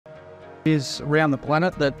Is around the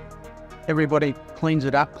planet that everybody cleans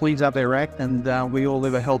up their act, and we all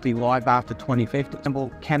live a healthy life after 2050. For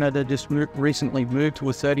example, Canada just recently moved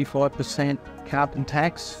to a 35% carbon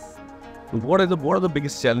tax. What are the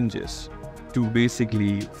biggest challenges to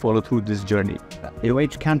basically follow through this journey?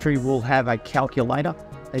 Each country will have a calculator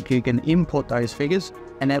that you can input those figures,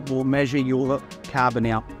 and that will measure your carbon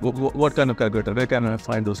out. What kind of calculator? Where can I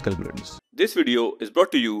find those calculators? This video is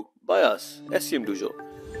brought to you by us, SCM Dojo.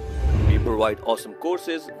 We provide awesome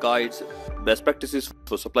courses, guides, best practices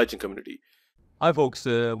for supply chain community. Hi folks,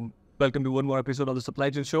 welcome to one more episode of the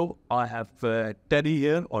Supply Chain Show. I have Teddy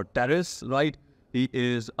here, or Terrence, right? He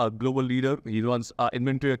is a global leader. He runs our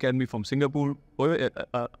inventory academy from Singapore,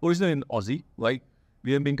 originally in Aussie, right?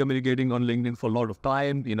 We have been communicating on LinkedIn for a lot of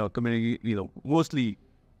time, mostly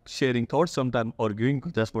sharing thoughts, sometimes arguing,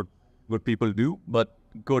 because that's what people do, but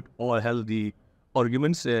good or healthy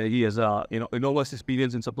arguments. He has a enormous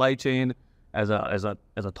experience in supply chain as a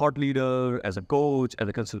thought leader, as a coach, as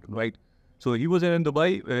a consultant, right? So he was in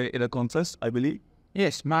Dubai in a conference, I believe.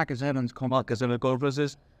 Yes, Marcus Evans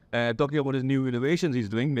conferences, talking about his new innovations he's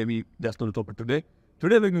doing. Maybe that's not the topic today.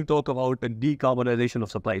 Today we're going to talk about the decarbonization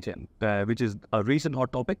of supply chain, which is a recent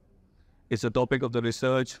hot topic. It's a topic of the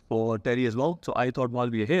research for Terry as well. So I thought while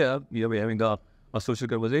we're here, we're having a social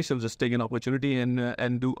conversation, just take an opportunity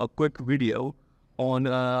and do a quick video on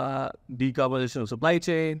decarbonization of supply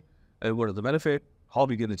chain, what are the benefits, how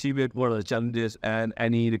we can achieve it, what are the challenges, and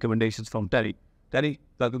any recommendations from Terry. Terry,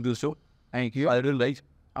 welcome to the show. Thank you. I really like.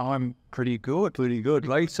 I'm pretty good,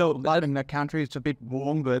 right? So, in the country, it's a bit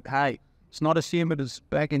warm, but hey, it's not as humid as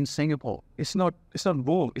back in Singapore. It's not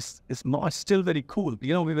warm. It's still very cool.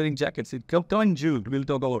 We're wearing jackets. Come in June.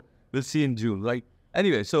 We'll see in June, right?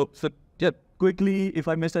 Anyway, so yeah, quickly, if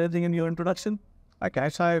I missed anything in your introduction. Okay,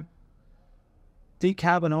 so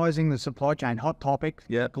decarbonizing the supply chain, hot topic.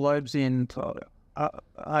 Yeah. Globe's in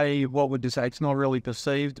what would you say? It's not really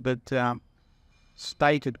perceived, but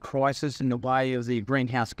stated crisis in the way of the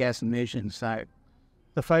greenhouse gas emissions. So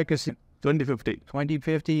the focus in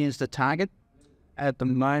 2050 is the target. At the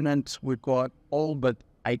moment, we've got all but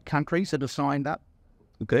 8 countries that have signed up.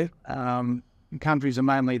 Okay. Countries are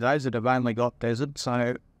mainly those that have only got desert,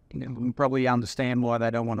 so you can probably understand why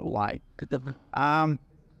they don't want to wait.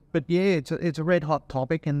 But yeah, it's a red hot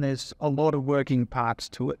topic, and there's a lot of working parts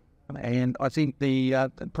to it. And I think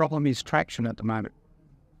the problem is traction at the moment.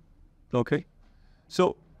 Okay.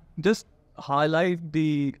 So just highlight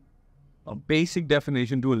the basic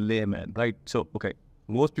definition to a layman, right? So, okay,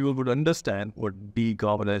 most people would understand what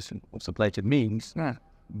decarbonization of supply chain means,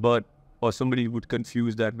 or somebody would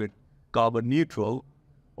confuse that with carbon neutral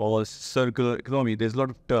or circular economy. There's a lot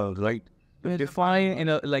of terms, right? Define in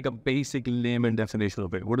a basic layman definition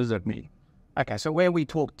of it. What does that mean? Okay, so where we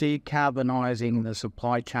talk decarbonizing the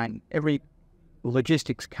supply chain, every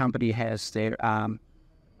logistics company has their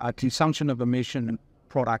consumption of emission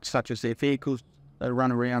products, such as their vehicles that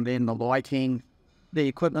run around in, the lighting, the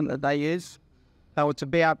equipment that they use. So it's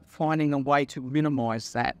about finding a way to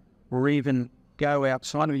minimize that, or even go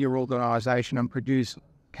outside of your organization and produce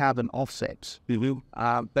carbon offsets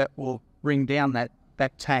that will bring down that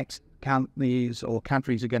tax companies or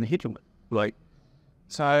countries are going to hit you with. Right.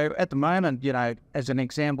 So at the moment, as an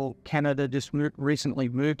example, Canada just recently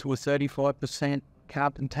moved to a 35%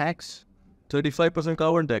 carbon tax. 35%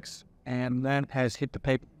 carbon tax. And that has hit the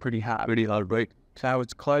people pretty hard. Right. So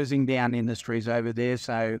it's closing down industries over there.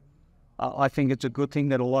 So I think it's a good thing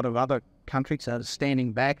that a lot of other countries are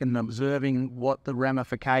standing back and observing what the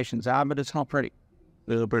ramifications are, but it's not pretty.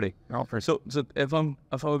 Not pretty. So if I'm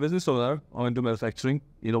a business owner, I'm into manufacturing,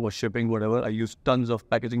 or shipping, whatever, I use tons of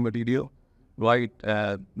packaging material, right?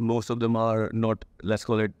 Most of them are not, let's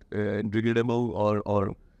call it, degradable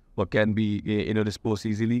or what can be, disposed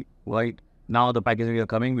easily, right? Now the packaging are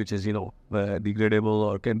coming, which is, degradable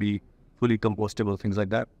or can be fully compostable, things like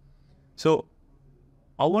that. So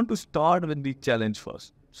I want to start with the challenge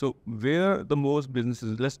first. So where the most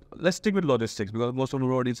businesses, let's stick with logistics, because most of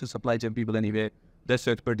our audience is supply chain people anyway. That's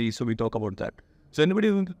their expertise, so we talk about that. So anybody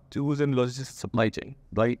who's in logistics supply chain,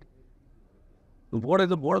 right? What are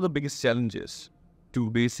the biggest challenges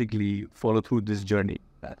to basically follow through this journey?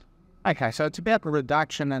 Okay, so it's about the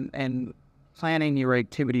reduction and planning your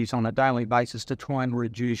activities on a daily basis to try and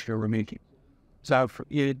reduce your emissions. So if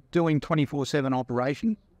you're doing 24/7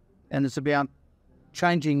 operation, and it's about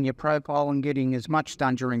changing your profile and getting as much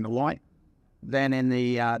done during the light than in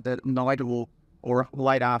the night or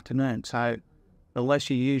late afternoon. So the less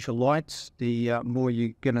you use your lights, the more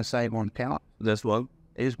you're going to save on power. That's one.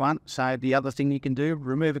 Is one. So the other thing you can do,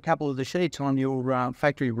 remove a couple of the sheets on your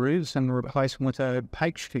factory roofs and replace them with a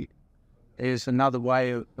opaque sheet. there's another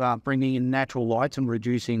way of bringing in natural lights and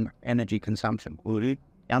reducing energy consumption. The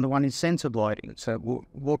other one is sensor lighting. So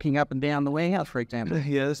walking up and down the warehouse, for example.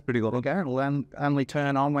 Yeah, that's pretty good. Okay, it'll only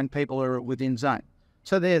turn on when people are within zone.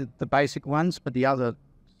 So they're the basic ones, but the other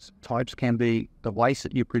types can be the waste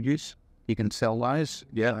that you produce. You can sell those.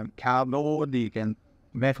 Yeah. Cardboard, you can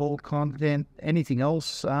metal content, anything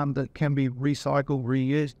else that can be recycled,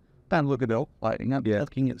 reused. Don't look at it lighting up,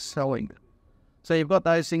 looking at selling. So you've got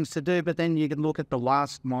those things to do, but then you can look at the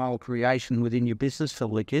last mile creation within your business for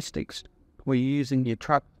logistics, where you're using your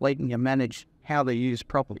truck fleet and you manage how they're used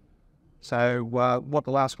properly. So what the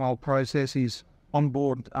last mile process is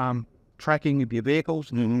onboard tracking of your vehicles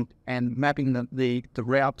and mapping the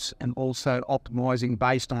routes and also optimizing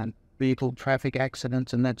based on vehicle traffic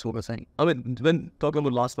accidents and that sort of thing. I mean, when talking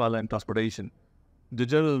about last mile and transportation, the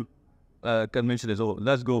general convention is, oh,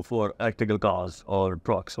 let's go for electrical cars or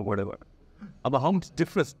trucks or whatever. But how much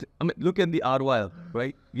difference? I mean, look at the ROI,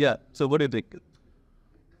 right? Yeah. So what do you think?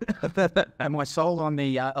 Am I sold on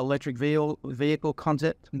the electric vehicle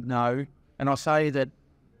concept? No. And I say that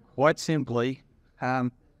quite simply,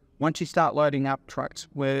 once you start loading up trucks,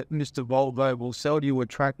 where Mr. Volvo will sell you a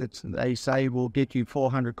truck that they say will get you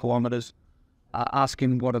 400 kilometres, ask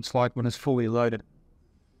him what it's like when it's fully loaded.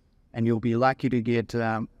 And you'll be lucky to get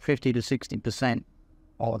 50 to 60%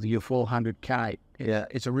 of your 400k. Yeah,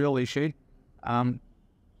 it's a real issue.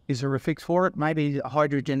 Is there a fix for it? Maybe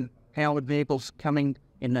hydrogen-powered vehicles coming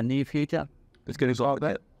in the near future. It's going to solve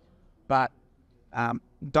that. But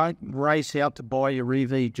don't race out to buy your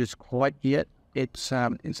EV just quite yet. It's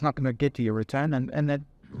not going to get to your return, and that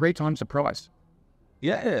 3 times the price.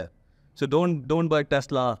 Yeah. So don't buy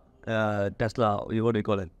Tesla. What do you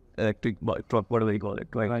call it? Electric truck, whatever you call it.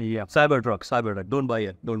 Right? Yeah. Cybertruck. Don't buy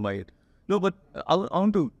it. No, but I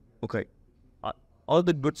want to. Okay. All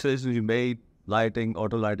the good suggestions you made, lighting,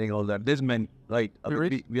 auto lighting, all that. There's many, right?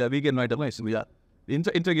 We can write a list. We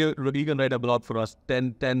can write a blog for us.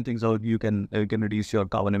 10 things how you can reduce your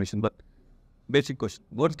carbon emission. But basic question: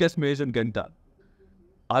 what gets measured and get done?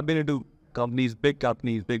 I've been into big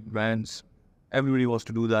companies, big brands. Everybody wants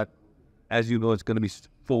to do that. As you know, it's going to be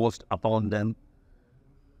forced upon them.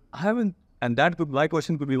 I haven't, and my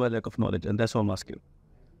question could be my lack of knowledge, and that's what I'm asking.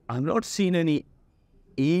 I've not seen any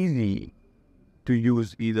easy to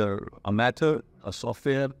use either a method, a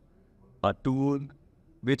software, a tool,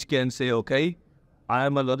 which can say, okay, I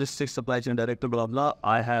am a logistics supply chain director, blah, blah.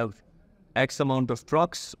 I have X amount of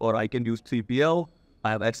trucks, or I can use 3PL. I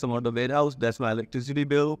have X amount of warehouse. That's my electricity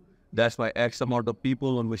bill. That's my X amount of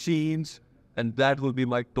people on machines. And that will be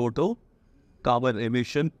my total carbon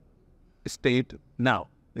emission state now.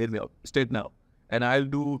 And I'll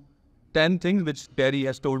do 10 things which Terry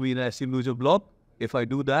has told me in a SMUJ blog. If I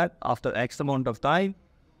do that, after X amount of time,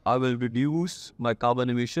 I will reduce my carbon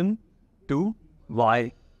emission to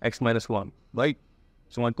Y, X minus 1, right?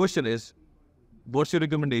 So my question is, what's your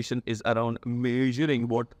recommendation is around measuring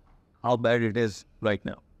how bad it is right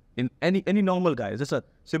now? In any normal guy, just a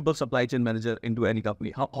simple supply chain manager into any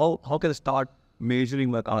company, how can I start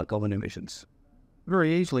measuring my carbon emissions?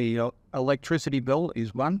 Very easily. Your electricity bill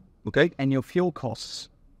is one. Okay. And your fuel costs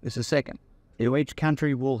is the second. Each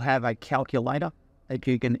country will have a calculator that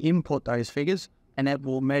you can input those figures, and that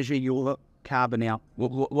will measure your carbon out.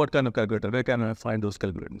 What kind of calculator? Where can I find those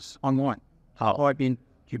calculators? Online. How? Type in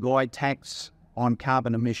Dubai tax on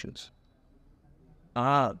carbon emissions.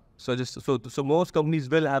 So most companies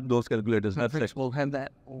will have those calculators. Will have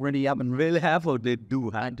that already up and will have, or they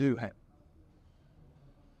do have? They do have.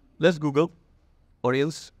 Let's Google, or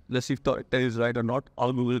else let's see if Terry is right or not.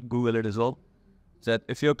 I'll Google it as well. That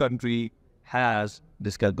if your country has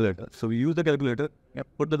this calculator, so we use the calculator. Yep.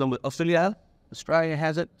 Put the number. Australia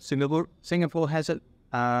has it. Singapore has it.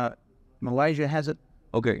 Malaysia has it.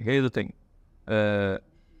 Okay, here's the thing.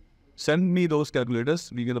 Send me those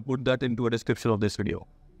calculators. We're gonna put that into a description of this video.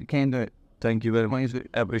 You can do it. Thank you very much.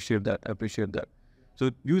 Appreciate that.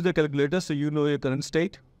 So use the calculator so you know your current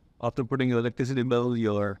state after putting your electricity bill,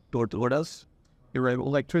 your total, what else? Your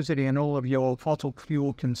electricity and all of your fossil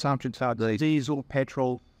fuel consumption, so diesel,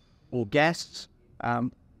 petrol, or gas.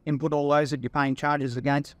 Input all those that you're paying charges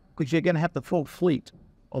against, because you're going to have the full fleet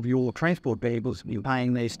of your transport vehicles you're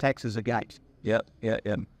paying these taxes against. Yeah.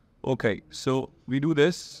 Okay, so we do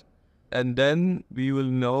this, and then we will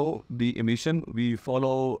know the emission. We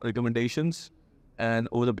follow recommendations, and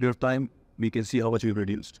over the period of time, we can see how much we've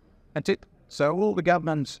reduced. That's it. So all the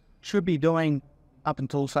governments should be doing up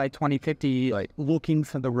until, say, 2050, right, looking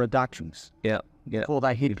for the reductions. Yeah. Before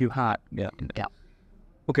they hit you hard. Yeah.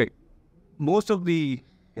 Okay. Most of the,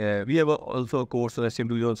 we have also a course on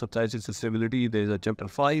SMUJ on supply chain sustainability. There's a chapter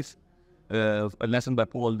 5. a lesson by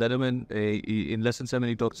Paul Dederman. In lesson 7,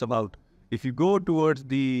 he talks about if you go towards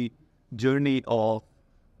the journey of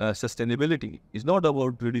sustainability, it's not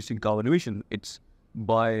about reducing carbon emission. It's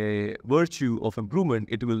by virtue of improvement,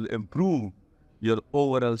 it will improve your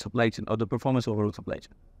overall supply chain or the performance of overall supply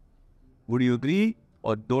chain. Would you agree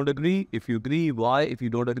or don't agree? If you agree, why? If you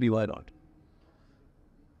don't agree, why not?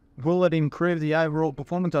 Will it improve the overall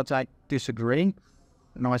performance? I'd say disagree.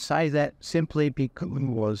 And I say that simply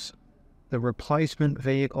because the replacement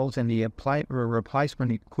vehicles and the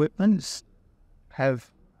replacement equipments have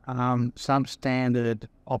some standard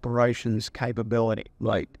operations capability.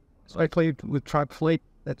 Right. Especially with truck fleet,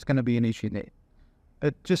 that's going to be an issue there.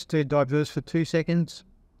 But just to diverse for 2 seconds,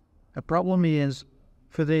 the problem is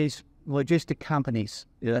for these logistic companies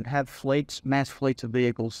that have fleets, mass fleets of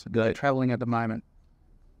vehicles that are traveling at the moment,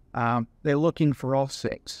 they're looking for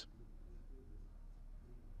offsets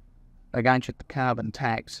against the carbon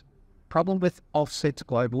tax. Problem with offsets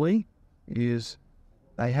globally is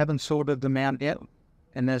they haven't sorted them out yet,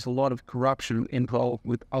 and there's a lot of corruption involved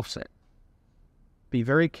with offset. Be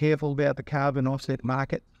very careful about the carbon offset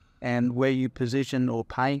market and where you position or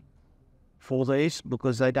pay for these,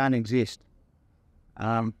 because they don't exist.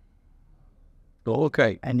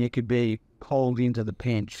 Okay. And you could be called into the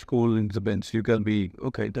bench. Called into the bench. You can be,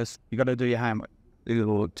 okay, You got to do your homework. you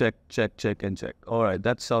go check, and check. All right,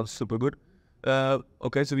 that sounds super good.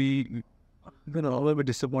 Okay, so I'm a little bit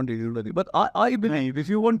disappointed. But I believe if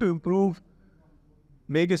you want to improve,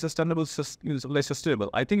 make it sustainable, less sustainable,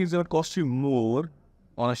 I think it's going to cost you more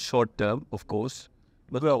on a short term, of course.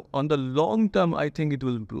 But well, on the long term, I think it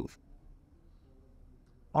will improve.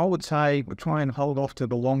 I would say we try and hold off to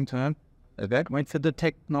the long term. Okay. Wait for the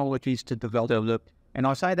technologies to develop. And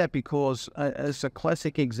I say that because, as a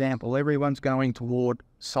classic example, everyone's going toward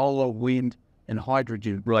solar, wind, and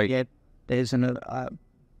hydrogen. Right. Yet there's a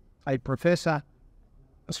professor,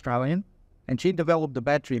 Australian, and she developed a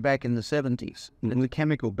battery back in the 70s, a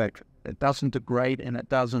chemical battery. It doesn't degrade and it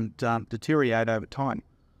doesn't deteriorate over time.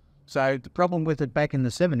 So the problem with it back in the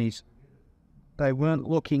 70s, they weren't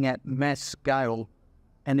looking at mass scale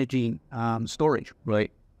energy storage.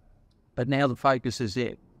 Right. But now the focus is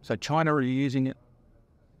there. So China are using it,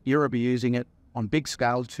 Europe are using it on big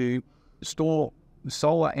scale to store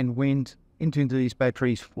solar and wind into these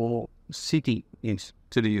batteries for city use.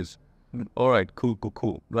 City use. All right,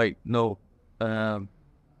 cool. Right, no.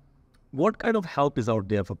 What kind of help is out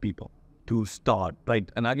there for people to start, right?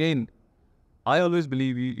 And again, I always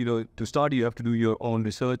believe, to start, you have to do your own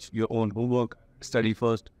research, your own homework, study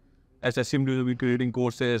first. As SCM Dojo, we're creating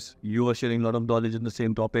courses. You are sharing a lot of knowledge in the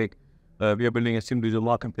same topic. We are building a SCM Dojo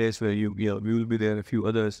marketplace where we will be there, a few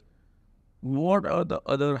others. What are the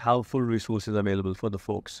other helpful resources available for the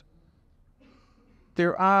folks?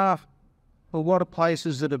 There are a lot of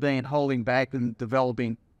places that have been holding back and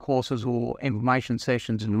developing courses or information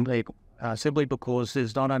sessions in people, simply because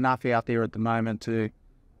there's not enough out there at the moment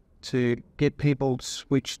to get people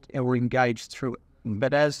switched or engaged through it.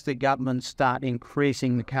 But as the government start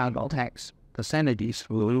increasing the carbon tax percentages,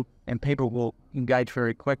 and people will engage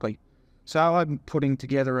very quickly. So I'm putting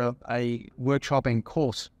together a workshopping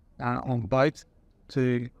course on both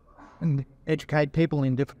to educate people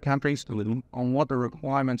in different countries on what the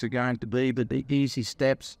requirements are going to be, but the easy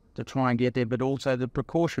steps to try and get there, but also the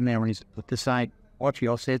precautionaries to say, watch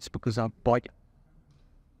your offsets because I'll bite you.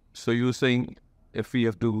 So you're saying if we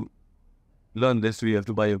have to learn this, we have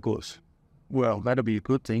to buy a course? Well, that'll be a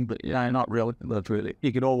good thing, but not really. Not really.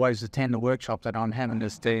 You could always attend the workshop that I'm having.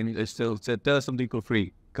 Still tell us something for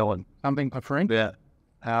free. Come on. Something for free?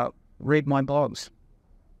 Yeah. Read my blogs.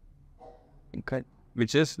 Okay.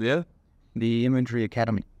 Which is, the Inventory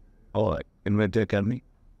Academy. All right. Inventory Academy.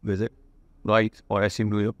 Visit. Right. Or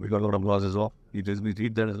SCM Dojo. We got a lot of blogs as well. We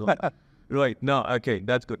read that as well. Right. No, okay.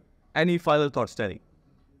 That's good. Any final thoughts, Terry?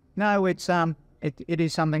 No, it's it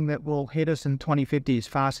is something that will hit us in 2050 is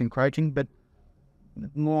fast encroaching, but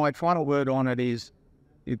my final word on it is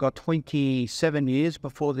you've got 27 years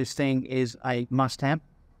before this thing is a must-have.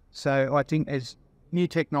 So I think there's new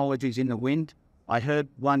technologies in the wind. I heard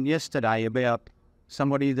one yesterday about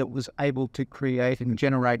somebody that was able to create and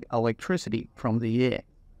generate electricity from the air.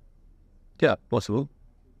 Yeah, possible.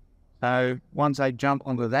 So once they jump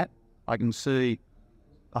onto that, I can see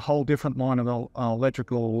a whole different line of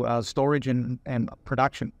electrical storage and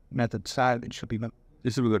production methods. So it should be good.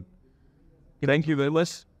 This will be good. Thank you very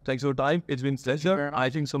much. Thanks for your time. It's been a pleasure.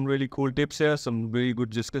 I think some really cool tips here, some really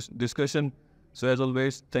good discussion. So as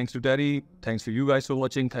always, thanks to Terry. Thanks to you guys for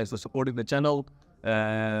watching. Thanks for supporting the channel.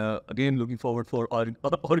 Again, looking forward for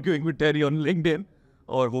arguing with Terry on LinkedIn,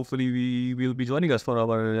 or hopefully we will be joining us for our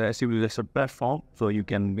SCM Dojo platform. So you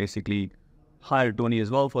can basically hire Tony as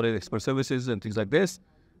well for his expert services and things like this.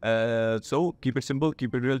 So keep it simple,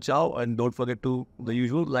 keep it real, ciao, and don't forget to the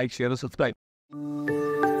usual like, share, and subscribe.